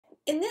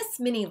In this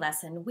mini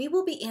lesson, we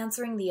will be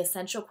answering the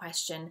essential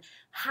question,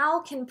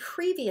 how can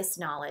previous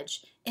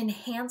knowledge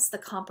enhance the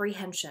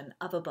comprehension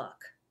of a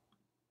book?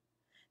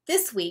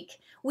 This week,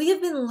 we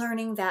have been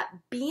learning that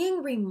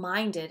being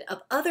reminded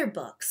of other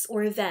books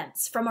or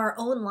events from our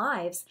own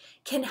lives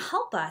can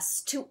help us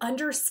to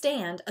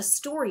understand a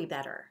story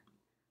better.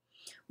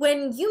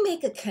 When you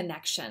make a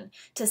connection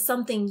to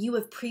something you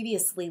have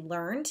previously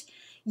learned,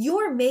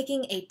 you're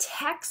making a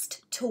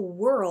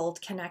text-to-world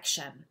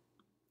connection.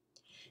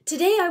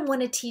 Today, I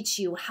want to teach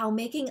you how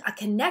making a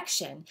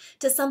connection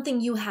to something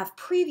you have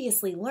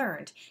previously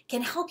learned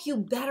can help you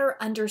better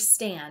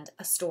understand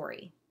a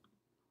story.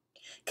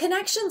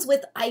 Connections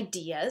with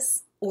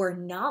ideas or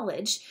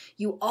knowledge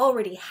you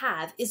already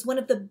have is one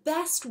of the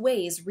best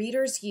ways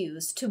readers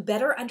use to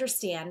better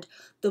understand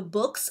the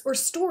books or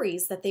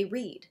stories that they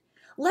read.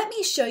 Let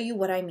me show you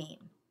what I mean.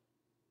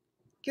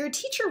 Your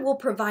teacher will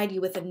provide you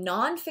with a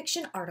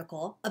nonfiction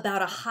article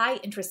about a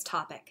high-interest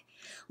topic.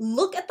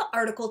 Look at the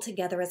article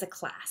together as a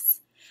class.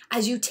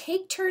 As you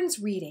take turns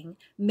reading,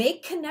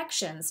 make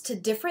connections to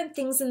different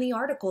things in the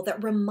article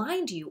that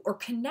remind you or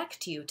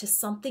connect you to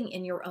something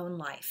in your own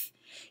life.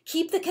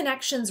 Keep the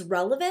connections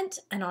relevant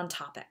and on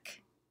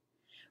topic.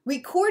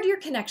 Record your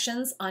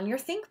connections on your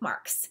think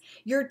marks.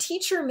 Your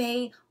teacher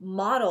may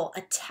model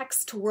a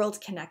text-to-world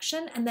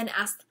connection and then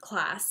ask the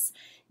class,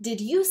 did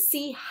you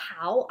see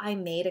how I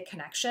made a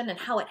connection and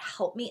how it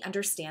helped me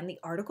understand the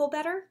article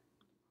better?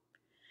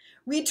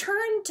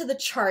 Return to the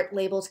chart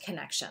labeled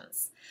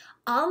connections.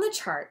 On the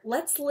chart,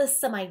 let's list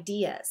some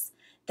ideas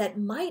that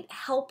might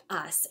help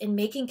us in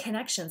making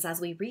connections as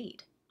we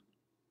read.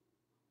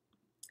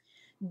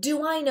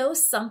 Do I know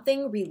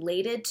something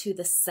related to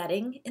the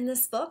setting in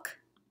this book?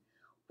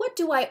 What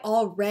do I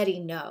already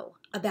know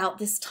about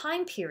this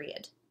time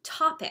period,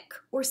 topic,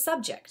 or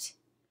subject?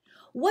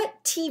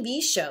 What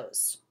TV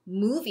shows,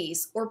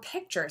 movies, or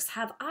pictures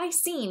have I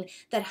seen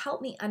that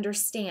help me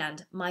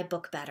understand my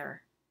book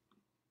better?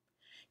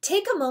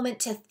 Take a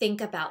moment to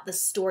think about the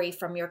story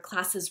from your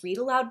class's read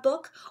aloud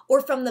book or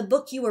from the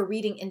book you are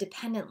reading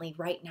independently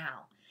right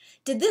now.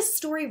 Did this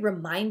story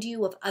remind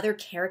you of other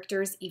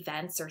characters,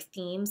 events, or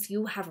themes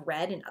you have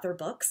read in other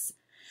books?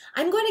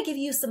 I'm going to give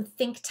you some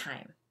think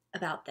time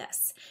about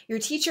this. Your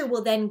teacher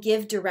will then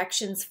give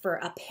directions for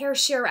a pair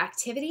share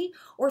activity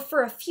or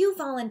for a few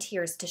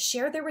volunteers to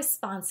share their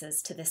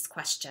responses to this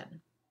question.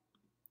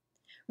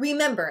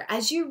 Remember,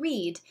 as you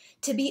read,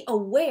 to be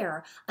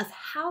aware of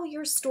how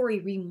your story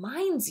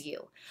reminds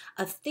you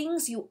of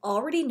things you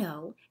already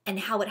know and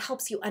how it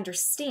helps you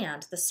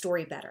understand the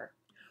story better.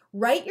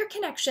 Write your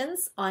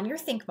connections on your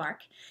think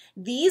mark.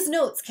 These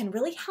notes can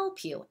really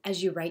help you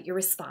as you write your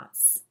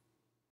response.